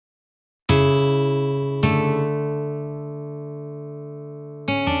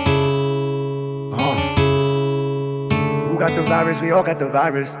got the virus? We all got the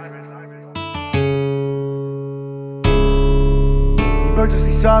virus.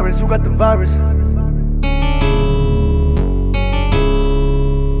 Emergency sirens, who got the virus?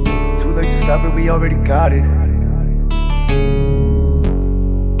 Too late to stop it, we already got it.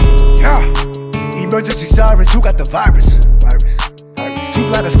 Yeah. Emergency sirens, who got the virus? Too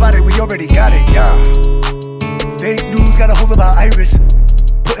blind to spot it, we already got it. Yeah. Fake news got a hold of my iris.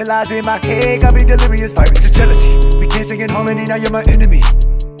 Putting lies in my head, got me delirious. Virus of jealousy, we can't sing in harmony, now you're my enemy.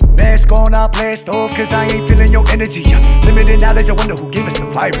 Mask on, I blast off, cause I ain't feeling your energy. Limited knowledge, I wonder who gave us the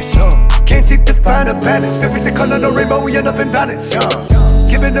virus. Can't seem to find a balance. Every color, no rainbow, we end up in balance.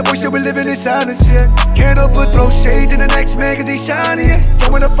 Giving the voice, yeah, we're living in silence, yeah. Can't help but throw shade to the next man, cause he's shiny, yeah.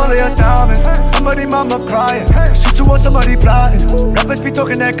 Showing up all of your diamonds. Somebody mama crying, shoot you or somebody plotting. Rappers be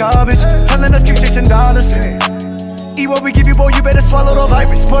talking that garbage, telling us keep chasing dollars. Eat what we give you, boy, you better swallow the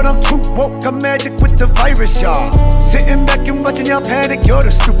virus. But I'm too woke, I'm magic with the virus, y'all. Sitting back and watching y'all panic, you're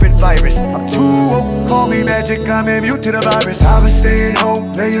the stupid virus. I'm too woke, call me magic, I'm immune to the virus. I've been staying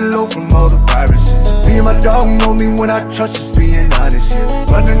home, laying low from all the viruses. Me and my dog know me when I trust, just being honest,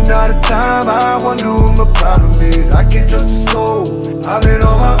 yeah. Running out of time, I wonder who my problem is. I can't trust a soul, I've been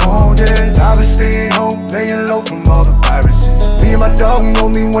on my own, yes. I've been staying home, laying low from all the viruses. Me and my dog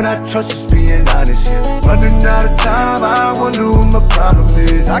know me when I trust, just being honest, yeah. Running out of time, I wonder who my problem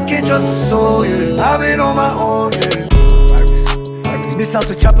is. I can't trust a soul, yeah. I've been on my own, yeah. In this house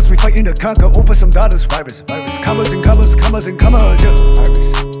of choppers, we fighting to conquer over some dollars. Virus, commas and commas, commas and commas, yeah.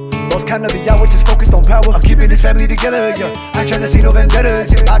 Lost count of the hour, just focused on power. I'm keeping this family together, yeah. I ain't tryna see no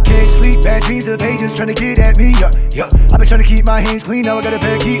vendettas, yeah. I can't sleep, bad dreams of haters tryna get at me, yeah. I've been tryna keep my hands clean, now I got a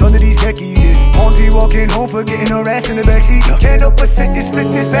bad key under these khakis, yeah. On T walking home, forgetting her ass in the backseat, yeah. Can't help but sit and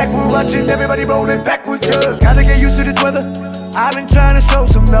split this backward, watching everybody rolling backwards, yeah. Gotta get used to this weather. I've been trying to show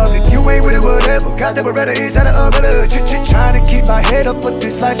some love. If you ain't with it, whatever. Got the Beretta inside the umbrella. Trying to keep my head up, but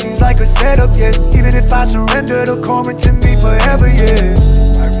this life seems like a setup, yeah. Even if I surrender, they'll quarantine me forever, yeah.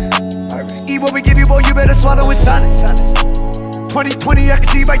 Eat what we give you, boy, you better swallow in silence. 2020, I can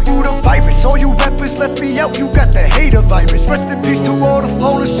see right through the virus. All you rappers left me out, you got the hater virus. Rest in peace to all the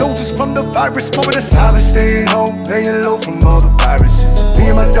fallen soldiers from the virus. Moment of silence, staying home, laying low from all the viruses.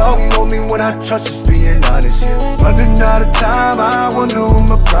 Me and my dog know me when I trust, just being honest, yeah. Running out of time, I wonder who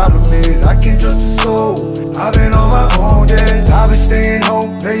my problem is. I can't trust a soul, I've been on my own, yes. I've been staying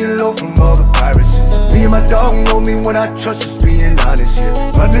home, laying low from all the viruses. Me and my dog know me when I trust, just being honest, yeah.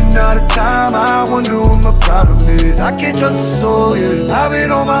 Running out of time, I wonder who my problem is. I can't trust a soul, yeah. I've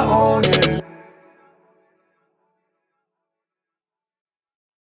been on my own, yeah.